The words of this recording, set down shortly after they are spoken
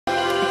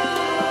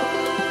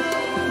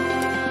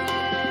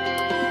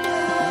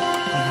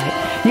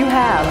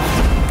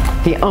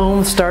have the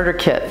Om Starter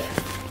Kit.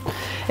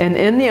 And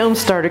in the Om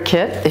Starter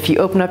Kit, if you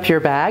open up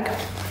your bag,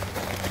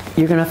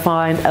 you're going to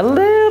find a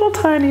little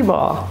tiny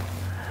ball.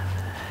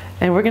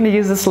 And we're going to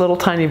use this little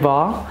tiny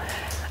ball.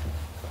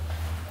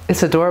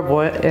 It's adorable,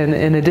 and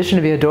in addition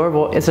to being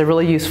adorable, it's a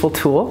really useful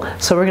tool.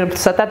 So we're going to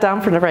set that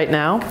down for right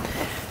now.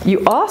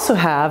 You also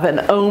have an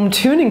Om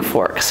tuning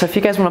fork. So if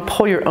you guys want to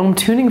pull your Om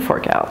tuning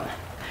fork out.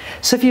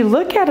 So if you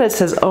look at it, it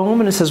says Om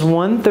and it says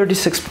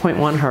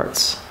 136.1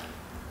 hertz.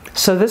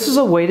 So this is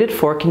a weighted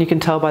fork, and you can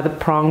tell by the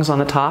prongs on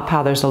the top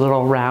how there's a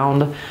little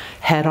round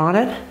head on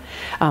it.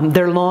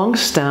 They're long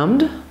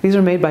stemmed. These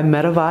are made by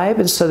Medivibe,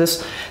 and so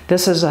this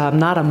is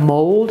not a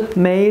mold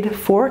made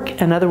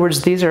fork. In other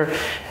words,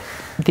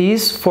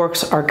 these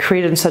forks are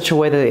created in such a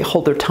way that they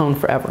hold their tone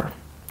forever.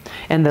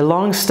 And the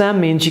long stem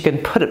means you can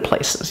put it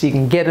places. You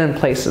can get in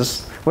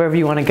places wherever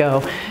you want to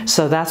go.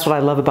 So that's what I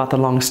love about the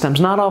long stems.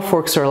 Not all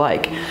forks are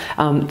alike.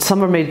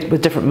 Some are made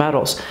with different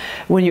metals.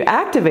 When you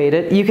activate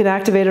it, you can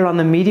activate it on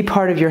the meaty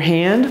part of your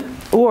hand.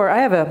 Or I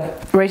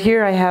have right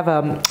here I have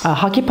a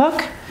hockey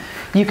puck.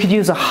 You could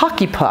use a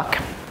hockey puck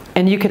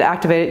and you could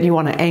activate it and you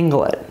want to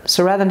angle it.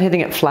 So rather than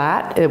hitting it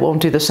flat, it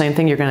won't do the same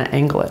thing, you're going to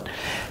angle it.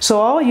 So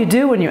all you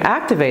do when you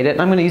activate it,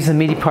 and I'm going to use the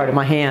meaty part of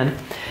my hand,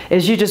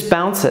 is you just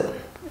bounce it.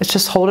 It's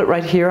just hold it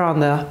right here on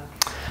the,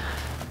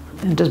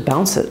 and just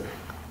bounce it.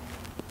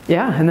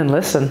 Yeah, and then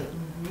listen.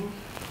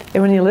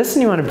 And when you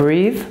listen, you want to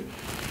breathe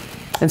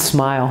and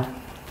smile.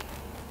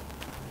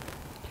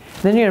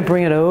 Then you're going to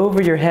bring it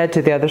over your head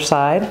to the other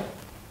side.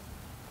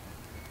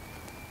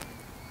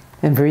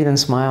 And breathe and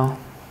smile.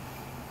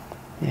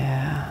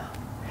 Yeah.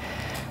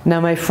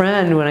 Now my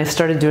friend, when I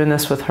started doing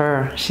this with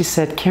her, she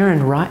said,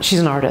 Caren, she's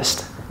an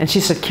artist. And she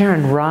said,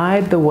 Caren,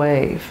 ride the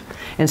wave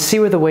and see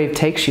where the wave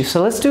takes you.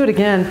 So let's do it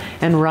again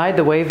and ride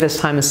the wave this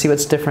time and see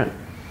what's different.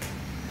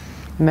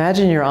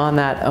 Imagine you're on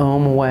that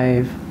Om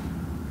wave.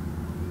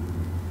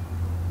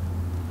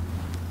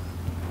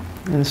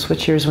 And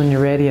switch ears when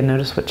you're ready and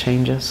notice what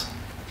changes.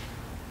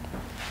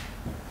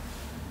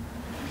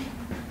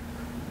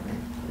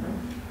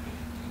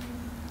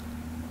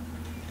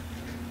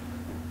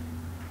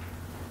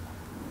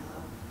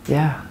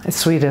 Yeah, it's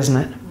sweet, isn't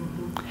it?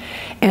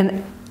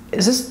 And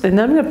then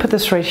I'm going to put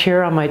this right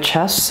here on my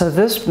chest. So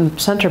this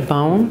center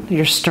bone,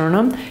 your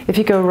sternum, if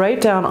you go right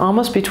down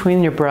almost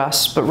between your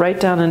breasts, but right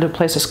down into a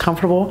place that's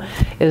comfortable,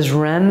 is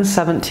Ren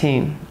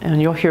 17.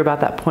 And you'll hear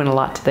about that point a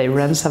lot today,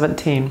 Ren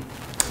 17.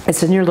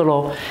 It's in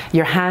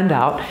your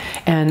handout.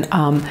 And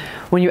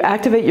when you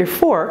activate your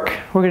fork,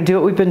 we're going to do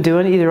what we've been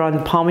doing, either on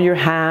the palm of your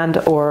hand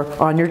or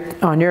on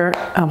your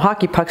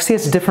hockey puck. See,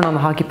 it's different on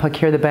the hockey puck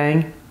here, the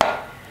bang.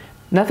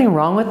 Nothing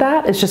wrong with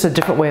that. It's just a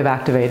different way of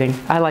activating.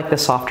 I like the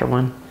softer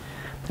one.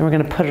 Then we're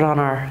going to put it on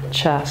our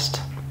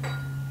chest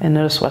and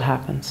notice what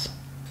happens.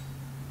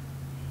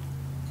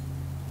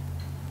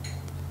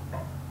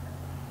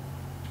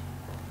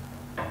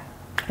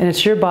 And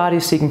it's your body,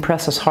 so you can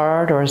press as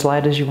hard or as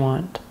light as you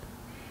want.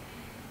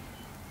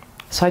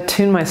 So I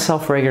tune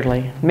myself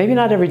regularly. Maybe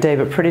not every day,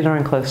 but pretty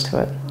darn close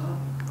to it.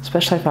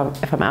 Especially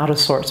if I'm out of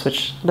sorts,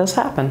 which does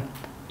happen.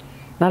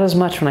 Not as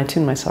much when I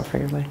tune myself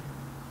regularly.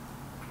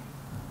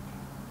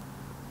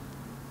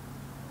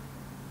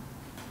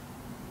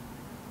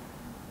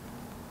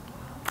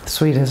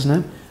 Sweet,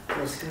 isn't it?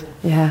 That's good.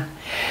 Yeah.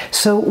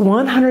 So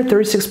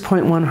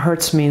 136.1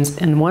 hertz means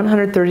in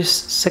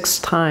 136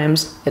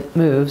 times it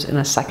moves in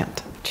a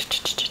second.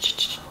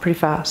 Pretty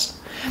fast.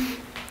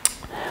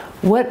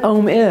 What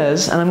Om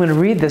is, and I'm going to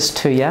read this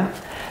to you.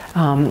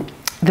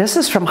 This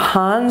is from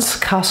Hans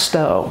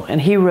Castorp, and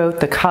he wrote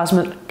the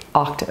Cosmic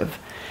Octave.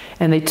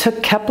 And they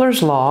took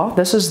Kepler's law.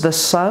 This is the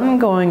sun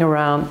going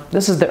around,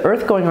 this is the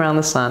earth going around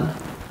the sun.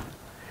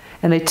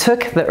 And they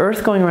took the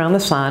earth going around the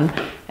sun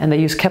and they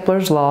used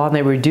Kepler's law and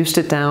they reduced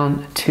it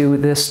down to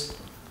this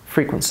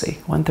frequency,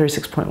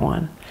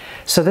 136.1.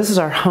 So this is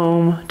our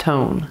home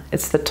tone.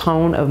 It's the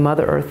tone of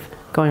Mother Earth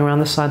going around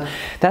the sun.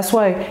 That's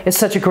why it's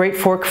such a great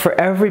fork for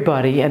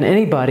everybody and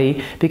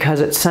anybody, because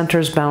it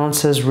centers,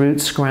 balances,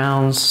 roots,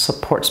 grounds,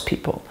 supports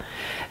people.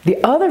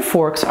 The other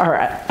forks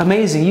are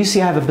amazing. You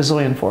see I have a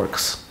bazillion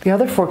forks. The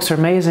other forks are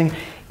amazing.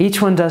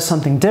 Each one does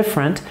something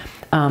different.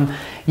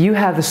 You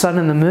have the sun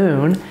and the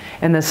moon,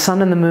 and the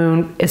sun and the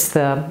moon is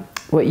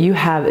what you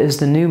have is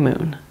the new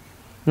moon,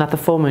 not the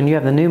full moon. You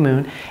have the new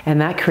moon,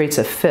 and that creates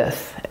a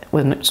fifth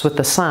when it's with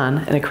the sun,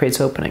 and it creates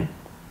opening.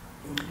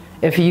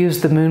 If you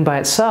use the moon by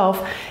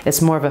itself,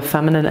 it's more of a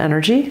feminine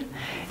energy.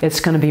 It's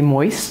going to be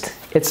moist.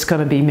 It's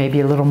going to be maybe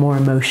a little more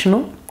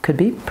emotional, could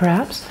be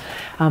perhaps.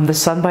 The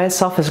sun by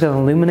itself is going to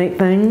illuminate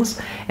things,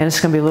 and it's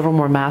going to be a little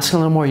more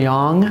masculine, a little more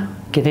yang,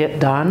 get it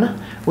done,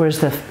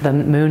 whereas the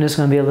moon is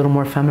going to be a little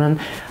more feminine.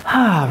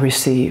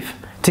 Receive.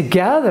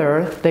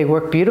 Together, they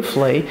work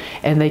beautifully,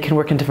 and they can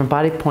work in different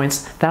body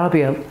points. That'll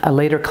be a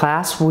later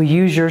class. We'll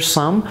use your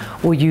sum.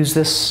 We'll use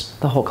this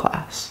the whole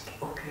class.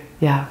 Okay.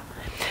 Yeah.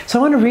 So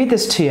I want to read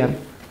this to you.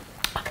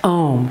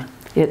 Om.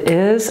 It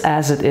is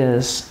as it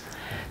is.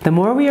 The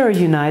more we are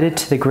united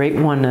to the great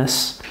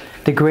oneness,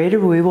 the greater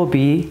we will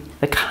be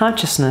the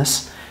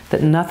consciousness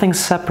that nothing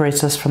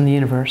separates us from the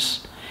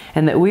universe,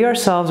 and that we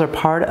ourselves are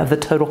part of the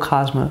total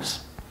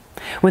cosmos.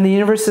 When the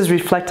universe is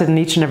reflected in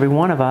each and every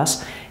one of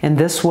us in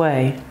this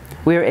way,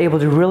 we are able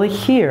to really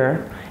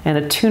hear and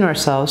attune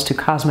ourselves to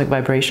cosmic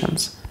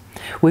vibrations.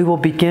 We will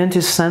begin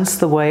to sense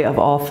the way of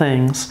all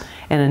things,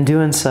 and in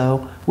doing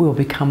so, we will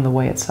become the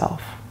way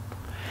itself.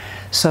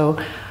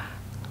 So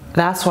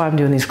that's why I'm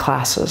doing these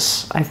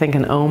classes. I think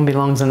an Om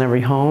belongs in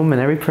every home, in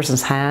every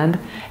person's hand.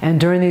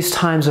 And during these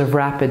times of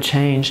rapid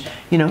change,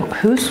 you know,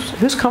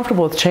 who's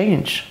comfortable with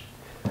change?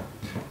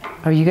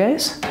 Are you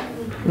guys?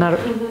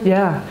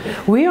 Yeah.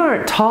 We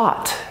aren't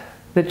taught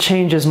that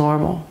change is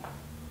normal.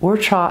 We're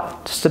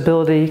taught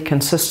stability,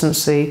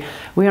 consistency.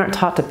 We aren't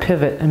taught to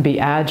pivot and be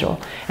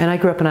agile. And I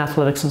grew up in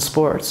athletics and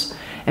sports.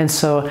 And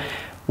so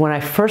when I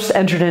first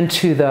entered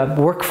into the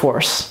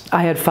workforce,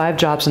 I had 5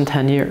 jobs in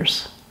 10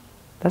 years.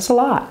 That's a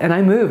lot. And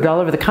I moved all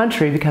over the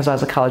country because I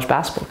was a college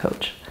basketball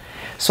coach.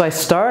 So I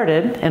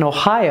started in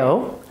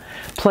Ohio,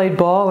 played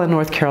ball in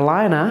North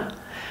Carolina,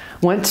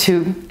 went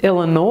to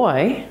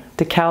Illinois,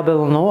 DeKalb,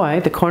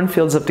 Illinois, the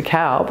cornfields of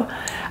DeKalb.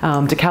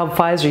 DeKalb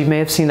Pfizer, you may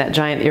have seen that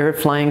giant ear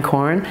flying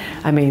corn.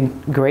 I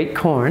mean, great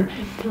corn.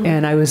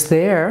 And I was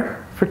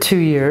there for 2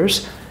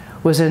 years,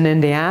 was in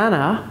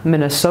Indiana,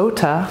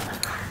 Minnesota,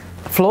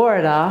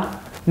 Florida,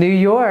 New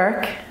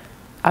York.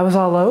 I was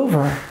all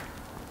over.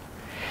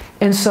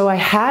 And so I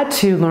had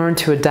to learn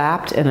to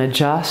adapt and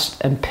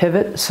adjust and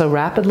pivot so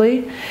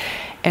rapidly.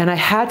 And I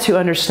had to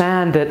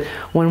understand that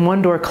when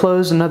one door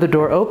closed, another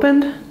door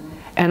opened.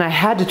 And I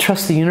had to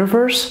trust the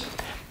universe.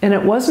 And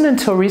it wasn't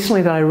until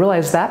recently that I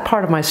realized that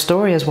part of my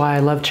story is why I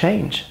love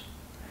change.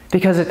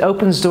 Because it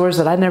opens doors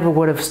that I never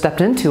would have stepped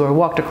into or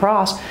walked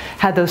across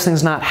had those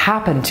things not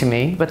happened to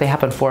me, but they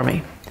happened for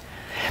me.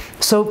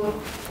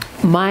 So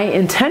my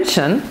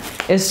intention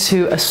is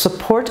to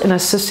support and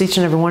assist each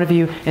and every one of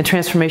you in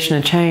transformation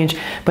and change,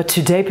 but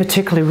today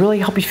particularly really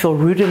help you feel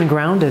rooted and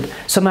grounded.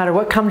 So no matter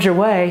what comes your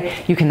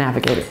way, you can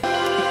navigate it.